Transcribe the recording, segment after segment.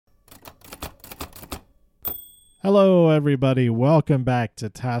Hello, everybody. Welcome back to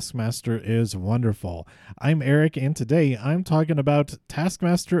Taskmaster is Wonderful. I'm Eric, and today I'm talking about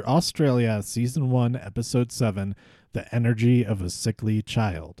Taskmaster Australia, Season 1, Episode 7, The Energy of a Sickly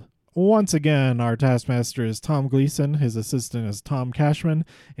Child. Once again, our Taskmaster is Tom Gleason, his assistant is Tom Cashman,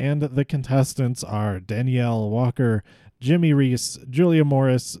 and the contestants are Danielle Walker, Jimmy Reese, Julia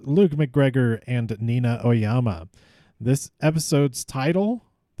Morris, Luke McGregor, and Nina Oyama. This episode's title,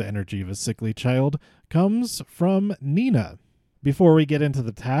 The Energy of a Sickly Child, comes from Nina. Before we get into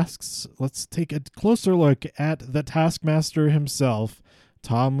the tasks, let's take a closer look at the Taskmaster himself,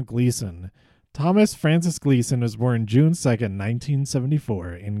 Tom Gleason. Thomas Francis Gleason was born June 2nd,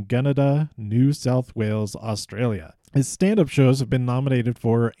 1974 in Gunnedah, New South Wales, Australia. His stand-up shows have been nominated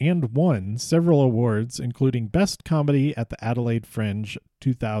for and won several awards, including Best Comedy at the Adelaide Fringe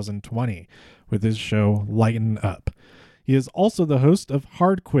 2020, with his show Lighten Up. He is also the host of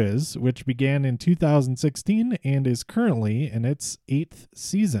Hard Quiz, which began in 2016 and is currently in its 8th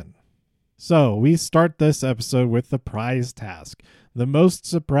season. So, we start this episode with the prize task, the most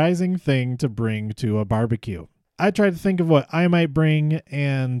surprising thing to bring to a barbecue. I tried to think of what I might bring,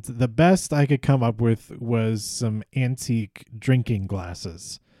 and the best I could come up with was some antique drinking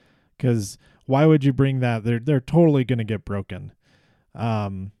glasses. Because why would you bring that? They're totally going to get broken.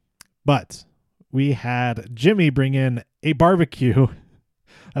 But we had Jimmy bring in a barbecue,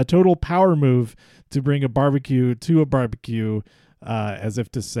 a total power move to bring a barbecue to a barbecue, as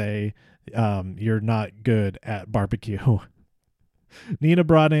if to say, you're not good at barbecue. Nina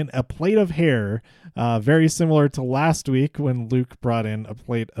brought in a plate of hair, very similar to last week when Luke brought in a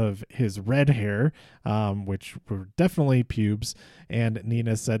plate of his red hair, which were definitely pubes. And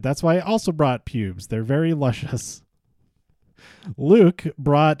Nina said, that's why I also brought pubes. They're very luscious. Luke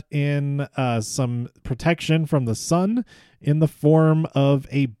brought in some protection from the sun in the form of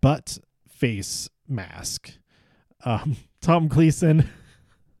a butt face mask. Tom Gleason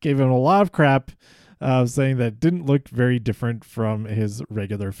gave him a lot of crap, saying that it didn't look very different from his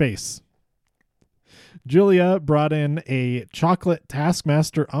regular face. Julia brought in a chocolate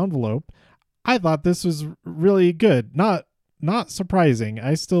Taskmaster envelope. I thought this was really good. Not surprising.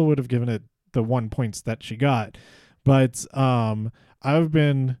 I still would have given it the 1 points that she got. But I've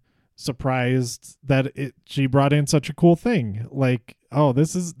been surprised that she brought in such a cool thing. Like, oh,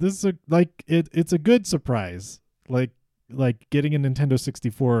 this is it's a good surprise. Like getting a Nintendo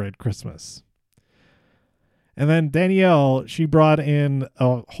 64 at Christmas. And then Danielle, she brought in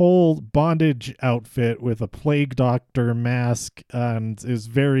a whole bondage outfit with a plague doctor mask and is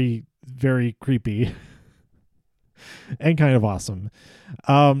very, very creepy. And kind of awesome.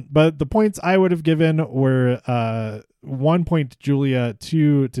 But the points I would have given were 1 point to Julia,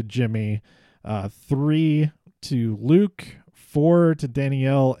 2 to Jimmy, 3 to Luke, 4 to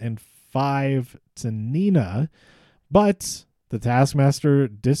Danielle, and 5 to Nina. But the Taskmaster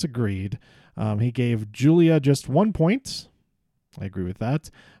disagreed. He gave Julia just 1 point. I agree with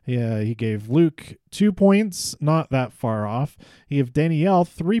that. He gave Luke 2 points, not that far off. He gave Danielle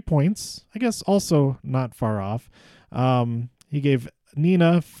 3 points, I guess also not far off. He gave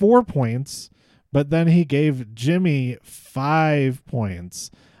Nina 4 points, but then he gave Jimmy 5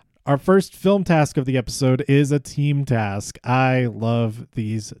 points. Our first film task of the episode is a team task. I love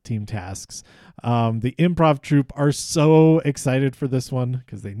these team tasks. The improv troupe are so excited for this one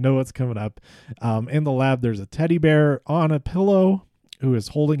because they know what's coming up. In the lab, there's a teddy bear on a pillow who is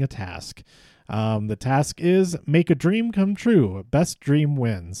holding a task. The task is make a dream come true. Best dream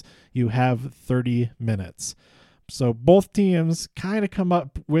wins. You have 30 minutes. So both teams kind of come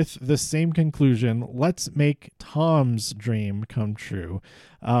up with the same conclusion. Let's make Tom's dream come true.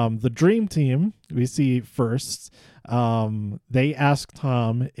 The dream team we see first, they ask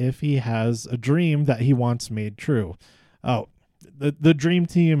Tom if he has a dream that he wants made true. Oh, the dream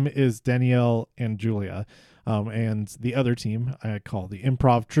team is Danielle and Julia. And the other team I call the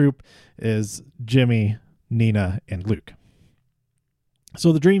improv troupe is Jimmy, Nina, and Luke.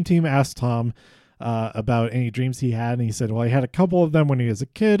 So the dream team asked Tom about any dreams he had, and he said, well, he had a couple of them when he was a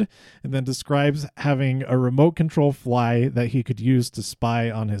kid, and then describes having a remote control fly that he could use to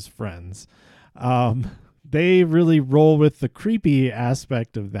spy on his friends. They really roll with the creepy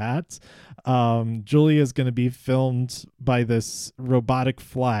aspect of that. Julia is going to be filmed by this robotic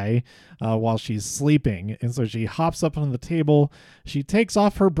fly while she's sleeping, and so she hops up on the table. She takes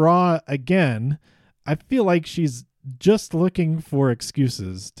off her bra again. I feel like she's just looking for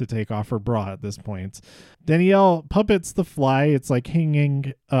excuses to take off her bra at this point. Danielle puppets the fly. It's like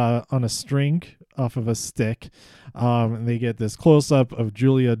hanging on a string off of a stick. And they get this close-up of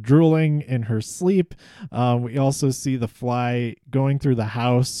Julia drooling in her sleep. We also see the fly going through the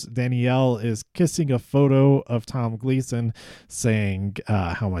house. Danielle is kissing a photo of Tom Gleason, saying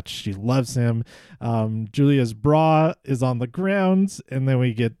how much she loves him. Julia's bra is on the ground, and then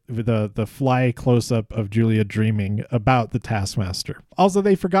we get the fly close-up of Julia dreaming about the Taskmaster. Also,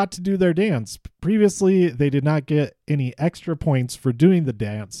 they forgot to do their dance. Previously, they did not get any extra points for doing the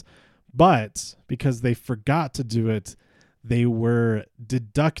dance, but because they forgot to do it, they were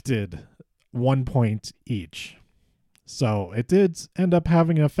deducted 1 point each. So it did end up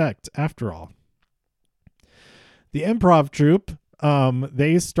having an effect after all. The improv troupe,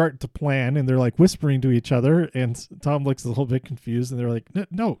 they start to plan, and they're like whispering to each other, and Tom looks a little bit confused, and they're like,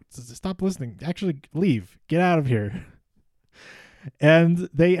 no, stop listening. Actually, leave. Get out of here. And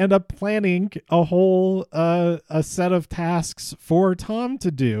they end up planning a whole a set of tasks for Tom to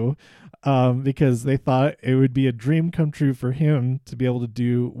do, because they thought it would be a dream come true for him to be able to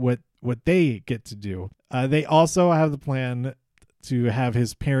do what they get to do. They also have the plan to have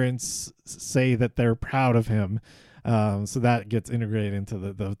his parents say that they're proud of him. So that gets integrated into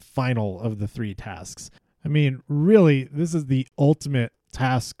the final of the 3 tasks. I mean, really, this is the ultimate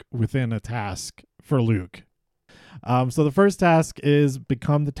task within a task for Luke. So the first task is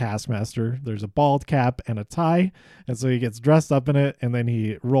become the Taskmaster. There's a bald cap and a tie, and so he gets dressed up in it, and then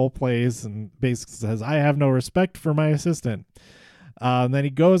he role plays and basically says, I have no respect for my assistant. Then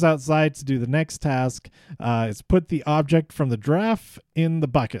he goes outside to do the next task. It's put the object from the giraffe in the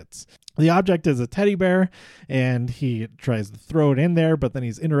buckets. The object is a teddy bear, and he tries to throw it in there, but then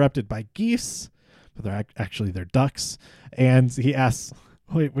he's interrupted by geese, but they're ducks, and he asks,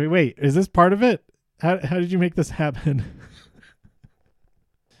 wait, is this part of it? How did you make this happen?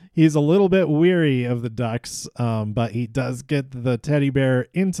 He's a little bit weary of the ducks, but he does get the teddy bear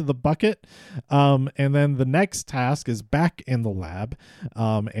into the bucket. And then the next task is back in the lab.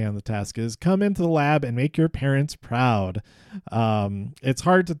 And the task is come into the lab and make your parents proud. It's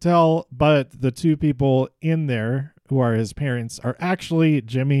hard to tell, but the 2 people in there who are his parents are actually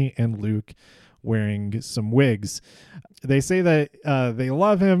Jimmy and Luke, wearing some wigs. They say that they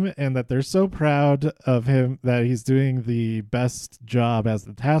love him and that they're so proud of him that he's doing the best job as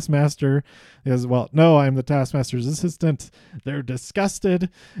the Taskmaster. He goes, well, no, I'm the Taskmaster's assistant. They're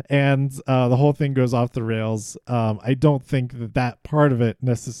disgusted, and the whole thing goes off the rails. I don't think that part of it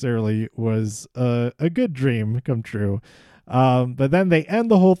necessarily was a good dream come true. But then they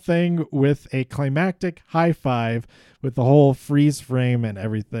end the whole thing with a climactic high five with the whole freeze frame and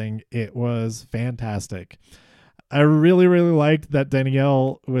everything. It was fantastic. I really, really liked that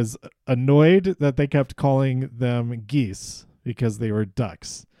Danielle was annoyed that they kept calling them geese because they were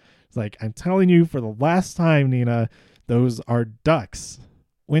ducks. It's like, I'm telling you for the last time, Nina, those are ducks.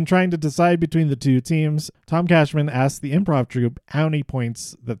 When trying to decide between the 2 teams, Tom Cashman asked the improv troupe how many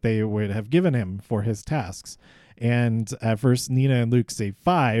points that they would have given him for his tasks. And at first, Nina and Luke say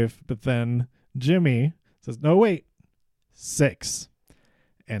 5, but then Jimmy says, no, wait, 6.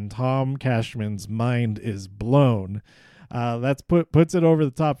 And Tom Cashman's mind is blown. That's puts it over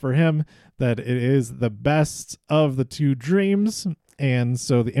the top for him that it is the best of the 2 dreams. And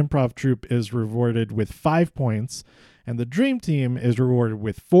so the improv troupe is rewarded with 5 points, and the dream team is rewarded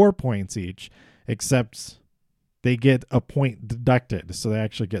with 4 points each, except they get a point deducted. So they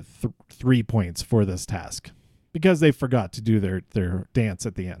actually get 3 points for this task because they forgot to do their dance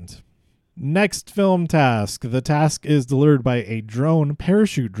at the end. Next film task. The task is delivered by a drone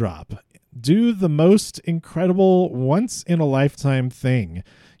parachute drop. Do the most incredible once-in-a-lifetime thing.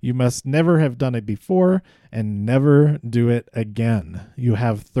 You must never have done it before and never do it again. You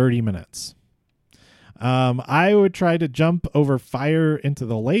have 30 minutes. I would try to jump over fire into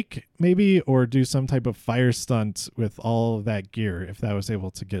the lake, maybe, or do some type of fire stunt with all of that gear if that was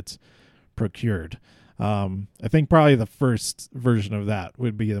able to get procured. I think probably the first version of that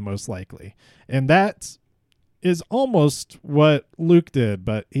would be the most likely. And that is almost what Luke did,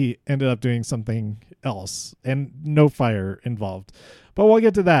 but he ended up doing something else and no fire involved. But we'll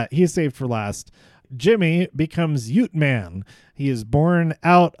get to that. He's saved for last. Jimmy becomes Ute Man. He is born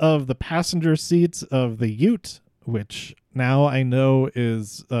out of the passenger seat of the Ute, which now I know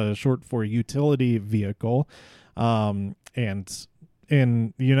is short for utility vehicle. And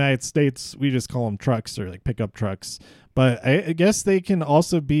in the United States, we just call them trucks or like pickup trucks. But I guess they can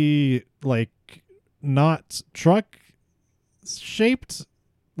also be like not truck shaped.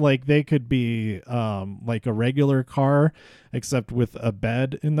 Like they could be like a regular car, except with a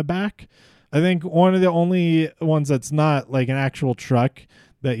bed in the back. I think one of the only ones that's not like an actual truck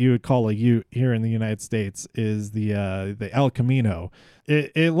that you would call a ute here in the United States is the El Camino.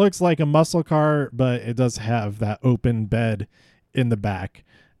 It looks like a muscle car, but it does have that open bed in the back.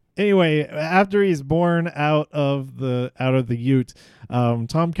 Anyway, after he's born out of the ute,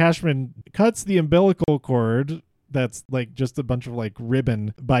 Tom Cashman cuts the umbilical cord that's like just a bunch of like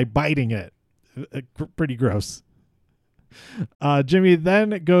ribbon by biting it. Pretty gross. Jimmy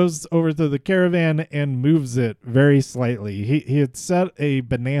then goes over to the caravan and moves it very slightly. He had set a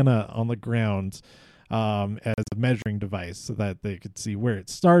banana on the ground as a measuring device so that they could see where it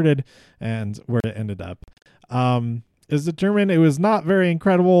started and where it ended up. Is determined it was not very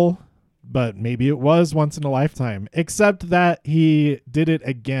incredible, but maybe it was once in a lifetime, except that he did it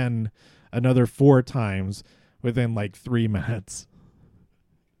again another 4 times within like 3 minutes.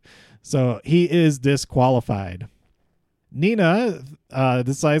 So he is disqualified. Nina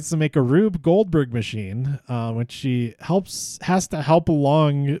decides to make a Rube Goldberg machine, which she has to help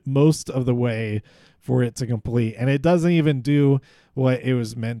along most of the way for it to complete. And it doesn't even do what it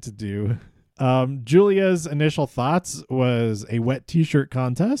was meant to do. Julia's initial thoughts was a wet t-shirt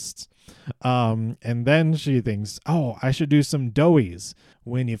contest. And then she thinks, oh, I should do some doughies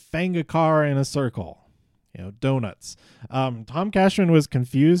when you fang a car in a circle. Donuts. Tom Cashman was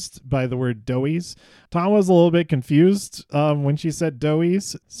confused by the word doughies. Tom was a little bit confused when she said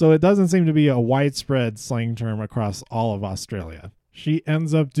doughies, so it doesn't seem to be a widespread slang term across all of Australia. She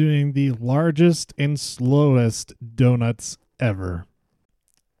ends up doing the largest and slowest donuts ever.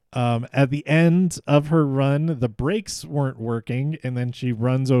 At the end of her run, the brakes weren't working, and then she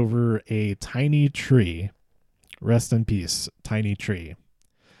runs over a tiny tree. Rest in peace, tiny tree.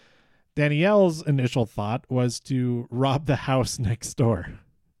 Danielle's initial thought was to rob the house next door.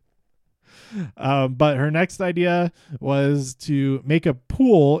 But her next idea was to make a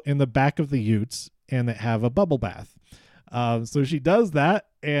pool in the back of the ute and have a bubble bath. So she does that,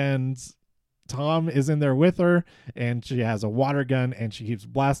 and Tom is in there with her, and she has a water gun, and she keeps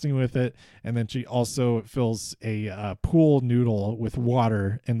blasting with it. And then she also fills a pool noodle with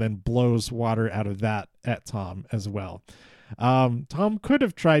water and then blows water out of that at Tom as well. Tom could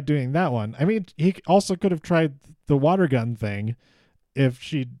have tried doing that one. I mean, he also could have tried the water gun thing if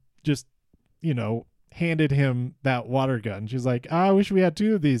she just, handed him that water gun. She's like, I wish we had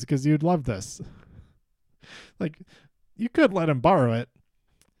 2 of these because you'd love this. Like, you could let him borrow it.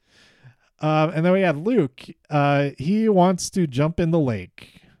 And then we had Luke. He wants to jump in the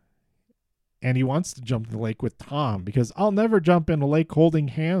lake. And he wants to jump in the lake with Tom because I'll never jump in a lake holding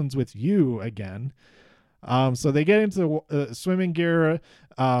hands with you again. So they get into swimming gear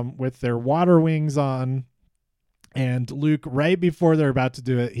with their water wings on, and Luke, right before they're about to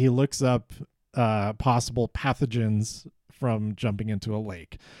do it, he looks up possible pathogens from jumping into a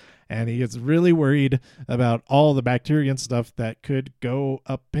lake, and he gets really worried about all the bacteria and stuff that could go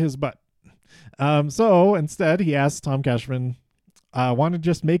up his butt. So instead, he asks Tom Cashman, want to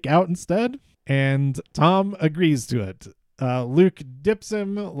just make out instead? And Tom agrees to it. Luke dips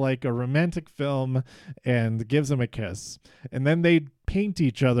him like a romantic film and gives him a kiss. And then they paint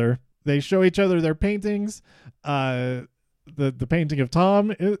each other. They show each other their paintings. The painting of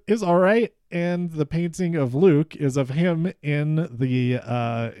Tom is all right, and the painting of Luke is of him in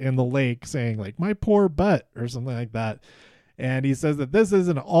the lake saying like, my poor butt, or something like that. And he says that this is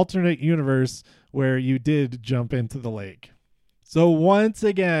an alternate universe where you did jump into the lake. So once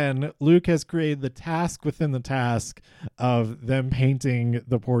again, Luke has created the task within the task of them painting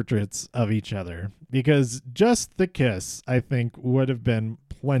the portraits of each other, because just the kiss, I think, would have been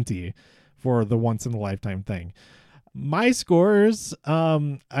plenty for the once in a lifetime thing. My scores,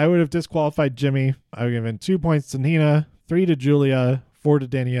 I would have disqualified Jimmy. I would have given 2 points to Nina, 3 to Julia, 4 to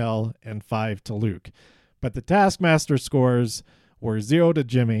Danielle, and 5 to Luke. But the Taskmaster scores were 0 to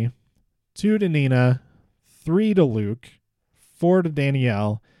Jimmy, 2 to Nina, 3 to Luke, 4 to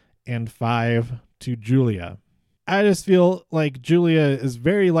Danielle, and 5 to Julia. I just feel like Julia is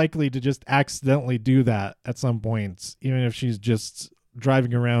very likely to just accidentally do that at some point, even if she's just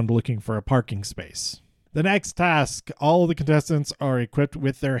driving around looking for a parking space. The next task, all of the contestants are equipped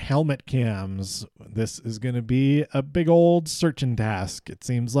with their helmet cams. This is going to be a big old searching task, it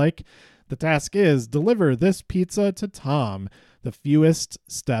seems like. The task is deliver this pizza to Tom. The fewest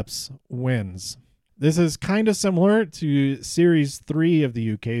steps wins. This is kind of similar to Series 3 of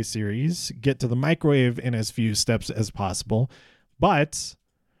the UK series, get to the microwave in as few steps as possible, but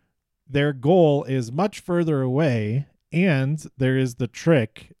their goal is much further away, and there is the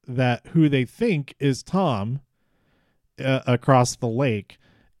trick that who they think is Tom across the lake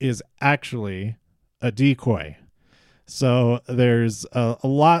is actually a decoy. So there's a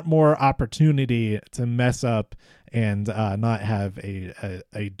lot more opportunity to mess up and not have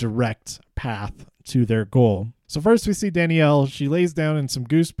a direct path to their goal. So first we see Danielle. She lays down in some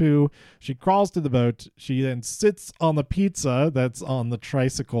goose poo. She crawls to the boat. She then sits on the pizza that's on the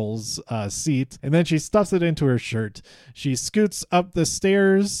tricycle's seat, and then she stuffs it into her shirt. She scoots up the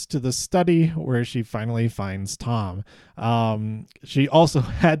stairs to the study where she finally finds Tom. She also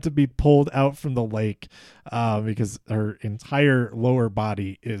had to be pulled out from the lake because her entire lower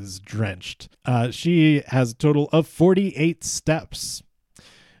body is drenched. She has a total of 48 steps.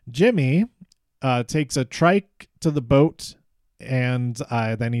 Jimmy takes a trike to the boat, and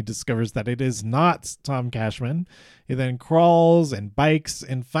then he discovers that it is not Tom Cashman. He then crawls and bikes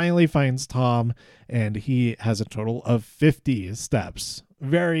and finally finds Tom, and he has a total of 50 steps.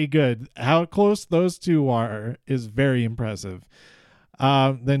 Very good. How close those two are is very impressive.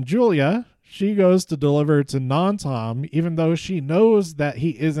 Then Julia, she goes to deliver to non-Tom, even though she knows that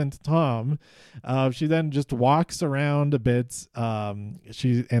he isn't Tom. She then just walks around a bit. And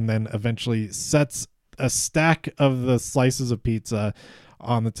then eventually sets a stack of the slices of pizza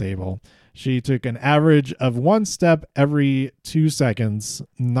on the table. She took an average of 1 step every 2 seconds,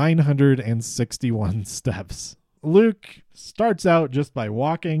 961 steps. Luke starts out just by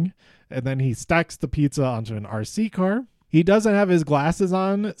walking, and then he stacks the pizza onto an RC car. He doesn't have his glasses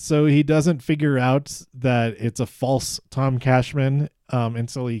on, so he doesn't figure out that it's a false Tom Cashman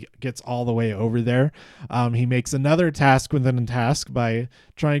until he gets all the way over there. He makes another task within a task by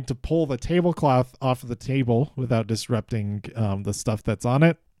trying to pull the tablecloth off of the table without disrupting the stuff that's on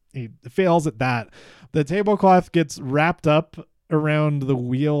it. He fails at that. The tablecloth gets wrapped up around the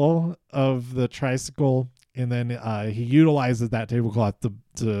wheel of the tricycle, and then he utilizes that tablecloth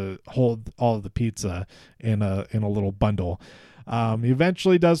to hold all of the pizza in a little bundle. He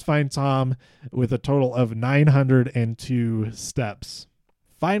eventually does find Tom with a total of 902 steps.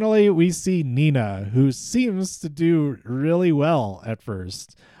 Finally, we see Nina, who seems to do really well at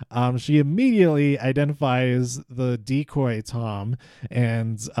first. She immediately identifies the decoy Tom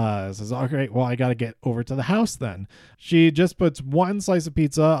and says, "All right, well, I got to get over to the house then." She just puts 1 slice of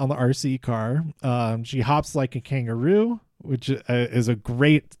pizza on the RC car. She hops like a kangaroo, which is a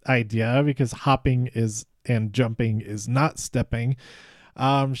great idea because hopping and jumping is not stepping.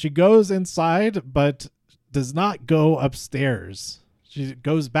 She goes inside, but does not go upstairs. She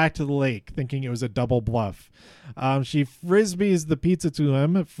goes back to the lake thinking it was a double bluff. She frisbees the pizza to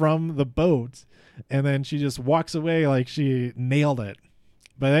him from the boat, and then she just walks away like she nailed it.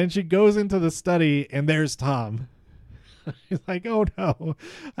 But then she goes into the study, and there's Tom. He's like, "Oh no,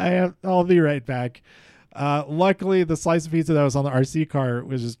 I'll be right back." Luckily, the slice of pizza that was on the RC car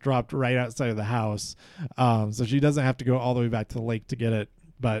was just dropped right outside of the house. So she doesn't have to go all the way back to the lake to get it,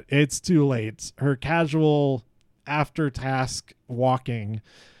 but it's too late. Her casual after task walking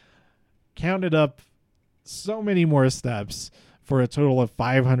counted up so many more steps for a total of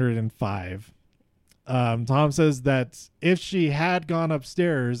 505. Tom says that if she had gone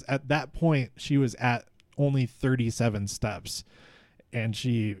upstairs at that point, she was at only 37 steps, and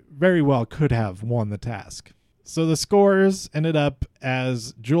she very well could have won the task. So the scores ended up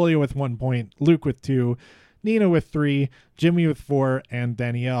as Julia with 1 point, Luke with 2, Nina with 3, Jimmy with 4, and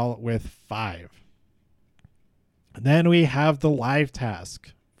Danielle with 5. Then we have the live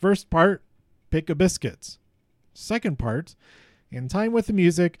task. First part, pick a biscuit. Second part, in time with the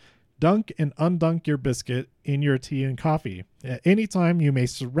music, dunk and undunk your biscuit in your tea and coffee. At any time, you may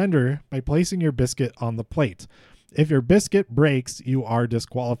surrender by placing your biscuit on the plate. If your biscuit breaks, you are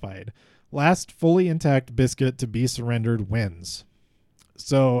disqualified. Last fully intact biscuit to be surrendered wins.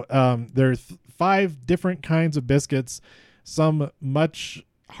 So there are 5 different kinds of biscuits, some much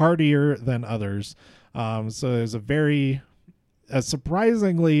hardier than others. So there's a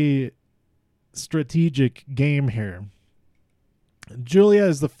surprisingly strategic game here. Julia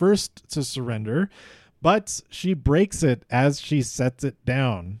is the first to surrender, but she breaks it as she sets it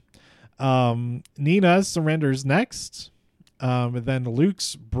down. Nina surrenders next. Then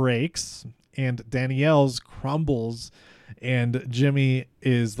Luke's breaks and Danielle's crumbles, and Jimmy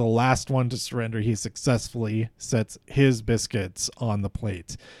is the last one to surrender. He successfully sets his biscuits on the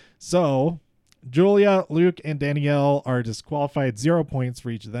plate. So Julia, Luke, and Danielle are disqualified, 0 points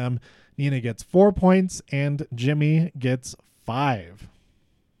for each of them. Nina gets 4 points, and Jimmy gets 5.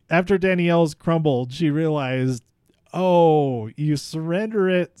 After Danielle's crumbled, she realized, oh, you surrender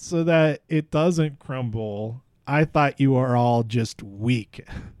it so that it doesn't crumble. I thought you were all just weak.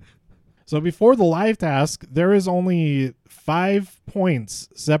 So before the live task, there is only 5 points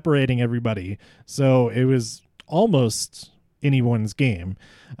separating everybody. So it was almost anyone's game.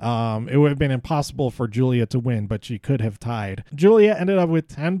 It would have been impossible for Julia to win, but she could have tied. Julia ended up with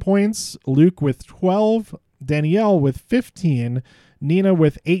 10 points, Luke with 12, Danielle with 15, Nina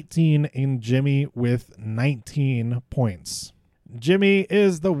with 18, and Jimmy with 19 points. Jimmy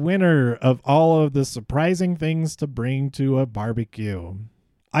is the winner of all of the surprising things to bring to a barbecue.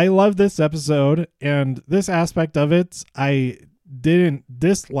 I love this episode, and this aspect of it I didn't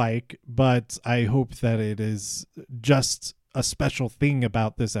dislike, but I hope that it is just a special thing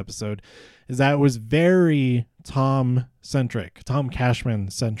about this episode is that it was very Tom Cashman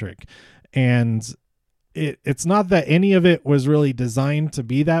centric. And it's not that any of it was really designed to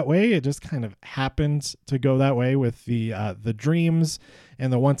be that way. It just kind of happened to go that way with the dreams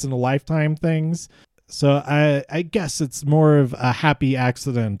and the once in a lifetime things. So I guess it's more of a happy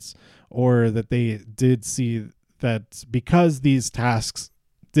accident, or that they did see that because these tasks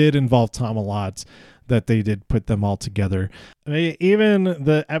did involve Tom a lot, that they did put them all together. I mean, even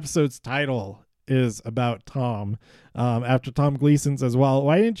the episode's title is about Tom. After Tom Gleason says, well,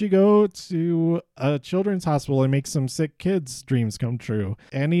 why didn't you go to a children's hospital and make some sick kids' dreams come true?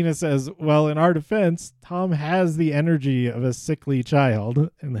 And Nina says, well, in our defense, Tom has the energy of a sickly child,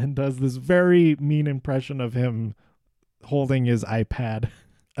 and then does this very mean impression of him holding his iPad.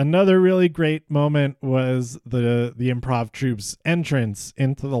 Another really great moment was the improv troupe's entrance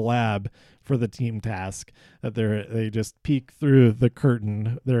into the lab for the team task. That they just peek through the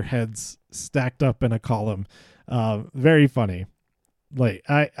curtain, their heads stacked up in a column. Very funny. Like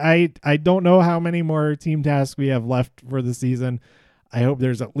I don't know how many more team tasks we have left for the season. I hope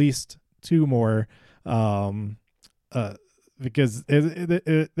there's at least 2 more. Because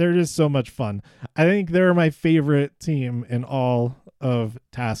they're just so much fun. I think they're my favorite team in all of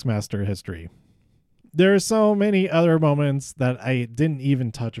Taskmaster history. There are so many other moments that I didn't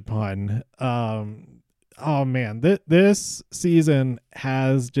even touch upon. Oh man, this season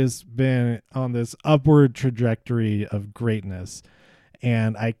has just been on this upward trajectory of greatness,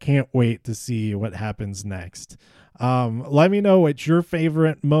 and I can't wait to see what happens next. Let me know what your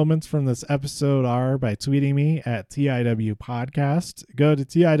favorite moments from this episode are by tweeting me at TIW Podcast. Go to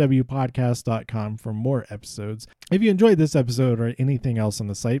TIWpodcast.com for more episodes. If you enjoyed this episode or anything else on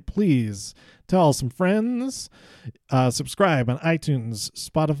the site, please tell some friends. Subscribe on iTunes,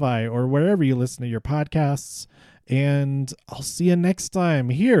 Spotify, or wherever you listen to your podcasts. And I'll see you next time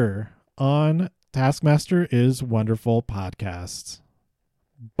here on Taskmaster is Wonderful Podcast.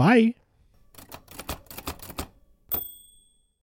 Bye.